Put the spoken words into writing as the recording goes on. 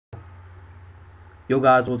Yo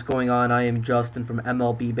guys, what's going on? I am Justin from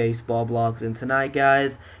MLB Baseball Blogs, and tonight,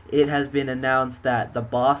 guys, it has been announced that the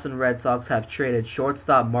Boston Red Sox have traded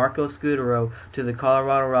shortstop Marco Scutaro to the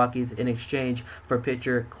Colorado Rockies in exchange for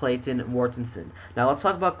pitcher Clayton Mortensen. Now, let's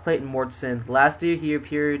talk about Clayton Mortensen. Last year, he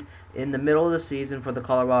appeared in the middle of the season for the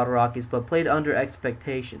Colorado Rockies, but played under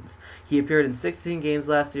expectations. He appeared in 16 games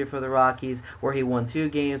last year for the Rockies, where he won 2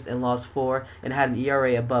 games and lost 4, and had an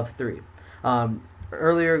ERA above 3.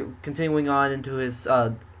 Earlier, continuing on into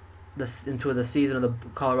into the season of the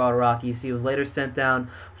Colorado Rockies, he was later sent down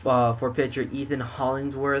for pitcher Ethan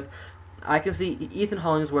Hollingsworth. I can see Ethan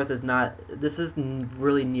Hollingsworth is not. This is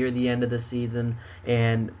really near the end of the season,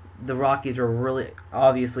 and the Rockies are really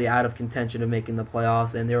obviously out of contention of making the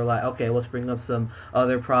playoffs, and they were like, okay, let's bring up some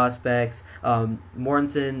other prospects.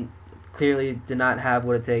 Mortensen clearly did not have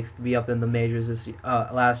what it takes to be up in the majors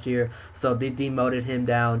last year, so they demoted him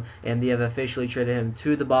down, and they have officially traded him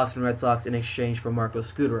to the Boston Red Sox in exchange for Marco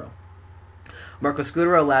Scutaro. Marco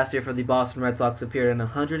Scutaro last year for the Boston Red Sox appeared in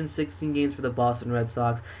 116 games for the Boston Red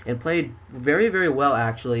Sox and played very, very well,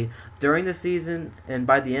 actually. During the season and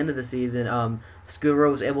by the end of the season,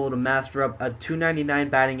 Scutaro was able to master up a .299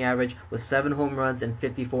 batting average with 7 home runs and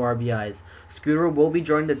 54 RBIs. Scutaro will be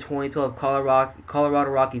joining the 2012 Colorado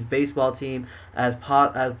Rockies baseball team as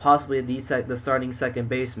possibly the starting second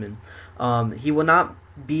baseman. He will not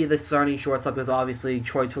be the starting shortstop because obviously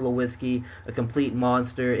Troy Tulowitzki, a complete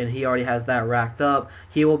monster, and he already has that racked up.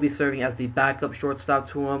 He will be serving as the backup shortstop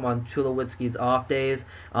to him on Tulowitzki's off days.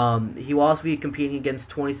 He will also be competing against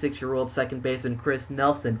 26-year-old second baseman Chris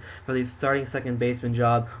Nelson for the starting second baseman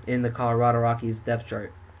job in the Colorado Rockies depth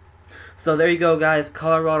chart. So there you go, guys.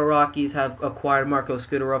 Colorado Rockies have acquired Marco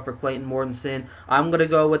Scutaro for Clayton Mortensen. I'm gonna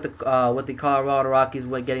go with the Colorado Rockies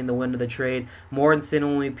getting the win of the trade. Mortensen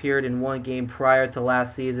only appeared in 1 game prior to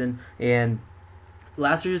last season, and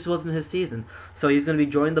last year just wasn't his season. So he's going to be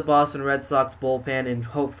joining the Boston Red Sox bullpen, and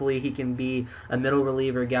hopefully he can be a middle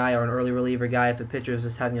reliever guy or an early reliever guy if the pitcher is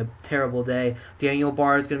just having a terrible day. Daniel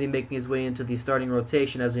Barr is going to be making his way into the starting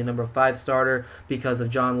rotation as the number 5 starter because of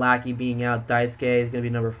John Lackey being out. Daisuke is going to be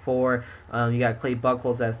number 4. You got Clay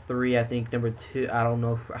Buchholz at 3. I think number 2. I don't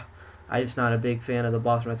know. I'm just not a big fan of the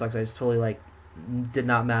Boston Red Sox. I just totally did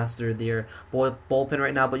not master their bullpen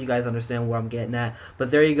right now, but you guys understand where I'm getting at. But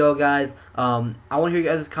there you go, guys. I want to hear you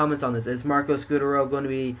guys' comments on this. Is Marco Scutaro going to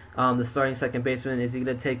be the starting second baseman? Is he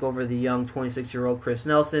going to take over the young 26-year-old Chris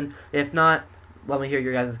Nelson? If not, let me hear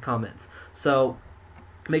your guys' comments. So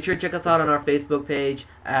make sure to check us out on our Facebook page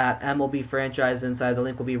at MLB Franchise Inside. The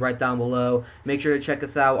link will be right down below. Make sure to check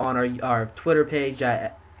us out on our Twitter page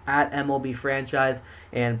at MLB Franchise,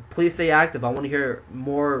 and please stay active. I want to hear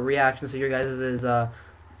more reactions to your guys' I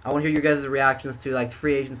want to hear your guys' reactions to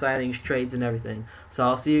free agent signings, trades, and everything. So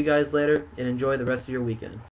I'll see you guys later, and enjoy the rest of your weekend.